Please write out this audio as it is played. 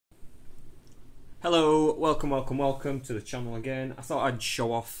Hello, welcome to the channel again. I thought I'd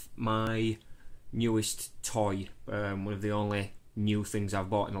show off my newest toy, one of the only new things I've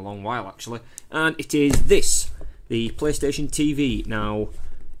bought in a long while actually, and it is this, the PlayStation TV. Now,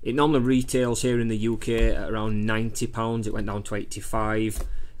 it normally retails here in the UK at around £90, it went down to 85,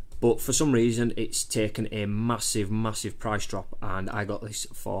 but for some reason it's taken a massive price drop and I got this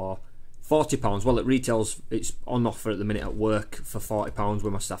for £40. Well, it retails, it's on offer at the minute at work for £40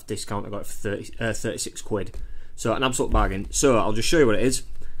 with my staff discount. I got it for 36 quid. So an absolute bargain. So I'll just show you what it is.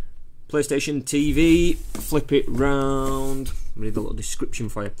 PlayStation TV, flip it round, read the little description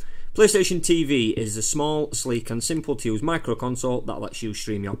for you. PlayStation TV is a small, sleek and simple to use micro console that lets you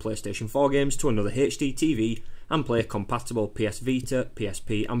stream your PlayStation 4 games to another HD TV and play compatible PS Vita,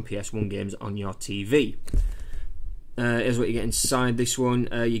 PSP and PS1 games on your TV. Here's what you get inside this one.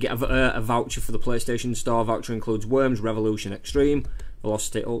 You get a voucher for the PlayStation Store. Voucher includes Worms, Revolution Extreme,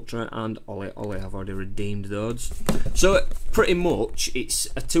 Velocity Ultra and Ollie Ollie. I've already redeemed those. So pretty much it's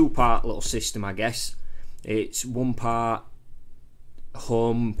a two-part little system, I guess. It's one part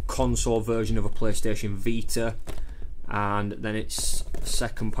home console version of a PlayStation Vita, and then it's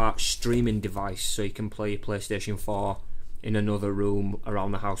second part streaming device, so you can play your PlayStation 4 in another room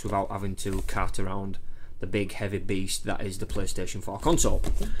around the house without having to cart around the big heavy beast that is the PlayStation 4 console.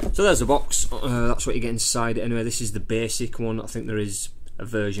 So there's the box, that's what you get inside it. Anyway, this is the basic one. I think there is a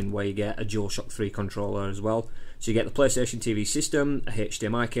version where you get a DualShock 3 controller as well. So you get the PlayStation TV system, a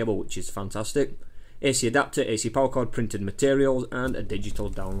HDMI cable, which is fantastic, AC adapter, AC power cord, printed materials and a digital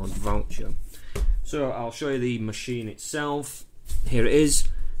download voucher. So I'll show you the machine itself. Here it is.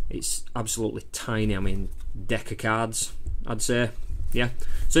 It's absolutely tiny. I mean, deck of cards, I'd say. Yeah.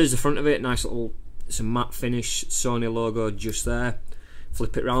 So here's the front of it, nice little, it's a matte finish, Sony logo just there.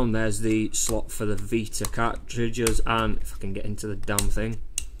 Flip it round, there's the slot for the Vita cartridges, and if I can get into the damn thing,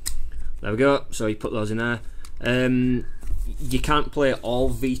 there we go. So you put those in there. You can't play all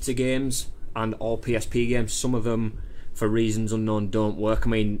Vita games and all PSP games. Some of them, for reasons unknown, don't work.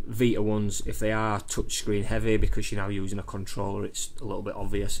 I mean, Vita ones, if they are touchscreen heavy because you're now using a controller, it's a little bit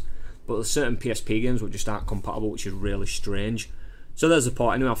obvious. But there's certain PSP games which just aren't compatible, which is really strange. So there's the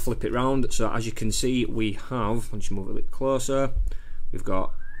port. Anyway, I'll flip it round. So as you can see, we have, I'll just move it a bit closer, we've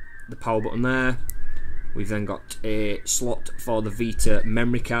got the power button there. We've then got a slot for the Vita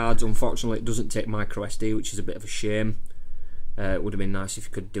memory cards. Unfortunately, it doesn't take micro SD, which is a bit of a shame. It would have been nice if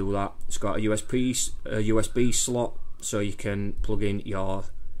you could do that. It's got a USB slot, so you can plug in your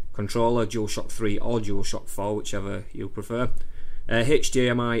controller, DualShock 3 or DualShock 4, whichever you prefer.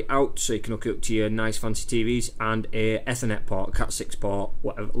 HDMI out, so you can hook it up to your nice fancy TVs, and a Ethernet port, Cat6 port,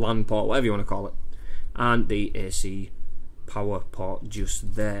 whatever, LAN port, whatever you want to call it, and the AC power port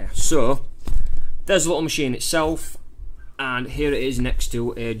just there. So there's the little machine itself, and here it is next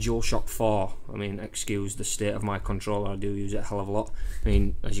to a DualShock 4. I mean, excuse the state of my controller, I do use it a hell of a lot. I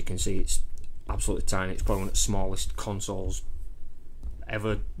mean, as you can see, it's absolutely tiny. It's probably one of the smallest consoles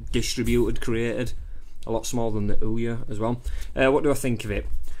ever distributed, created. A lot smaller than the Ouya as well. What do I think of it?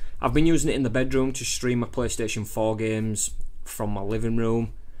 I've been using it in the bedroom to stream my PlayStation 4 games from my living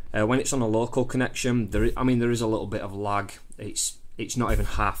room. When it's on a local connection, there is a little bit of lag. It's not even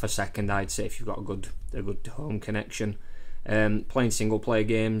half a second, I'd say, if you've got a good home connection. Playing single player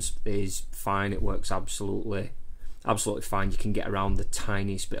games is fine. It works absolutely fine. You can get around the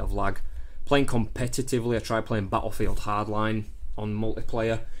tiniest bit of lag. Playing competitively, I tried playing Battlefield Hardline on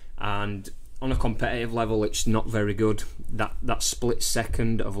multiplayer, and on a competitive level it's not very good. That split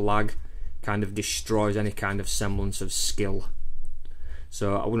second of lag kind of destroys any kind of semblance of skill,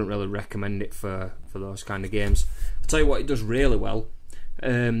 so I wouldn't really recommend it for those kind of games. I'll tell you what it does really well.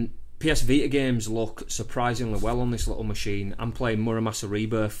 PS Vita games look surprisingly well on this little machine. I'm playing Muramasa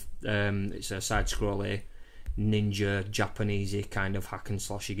Rebirth. It's a side-scrolling ninja Japanesey kind of hack and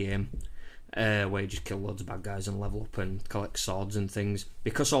slashy game, where you just kill loads of bad guys and level up and collect swords and things.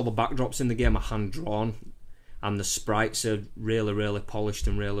 Because all the backdrops in the game are hand-drawn and the sprites are really polished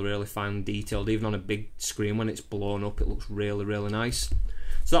and really fine detailed, even on a big screen when it's blown up it looks really nice.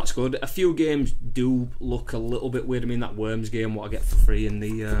 So that's good. A few games do look a little bit weird. I mean, that Worms game, what I get for free in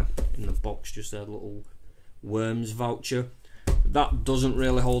the box, just a little Worms voucher, that doesn't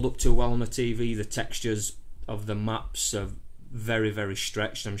really hold up too well on the TV. The textures of the maps are very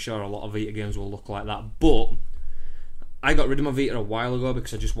stretched. I'm sure a lot of Vita games will look like that, but I got rid of my Vita a while ago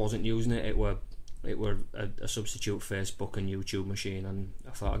because I just wasn't using it. It were a substitute Facebook and YouTube machine, and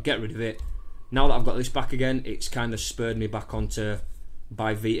I thought I'd get rid of it. Now that I've got this back again, it's kind of spurred me back on to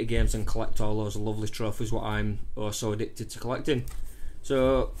buy Vita games and collect all those lovely trophies what I'm so addicted to collecting.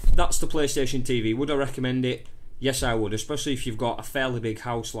 So that's the PlayStation TV. Would I recommend it? Yes, I would, especially if you've got a fairly big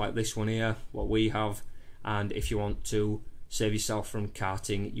house like this one here, what we have, and if you want to save yourself from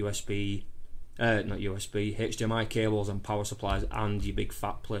carting HDMI cables and power supplies and your big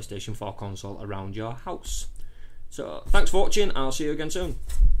fat PlayStation 4 console around your house. So thanks for watching, I'll see you again soon.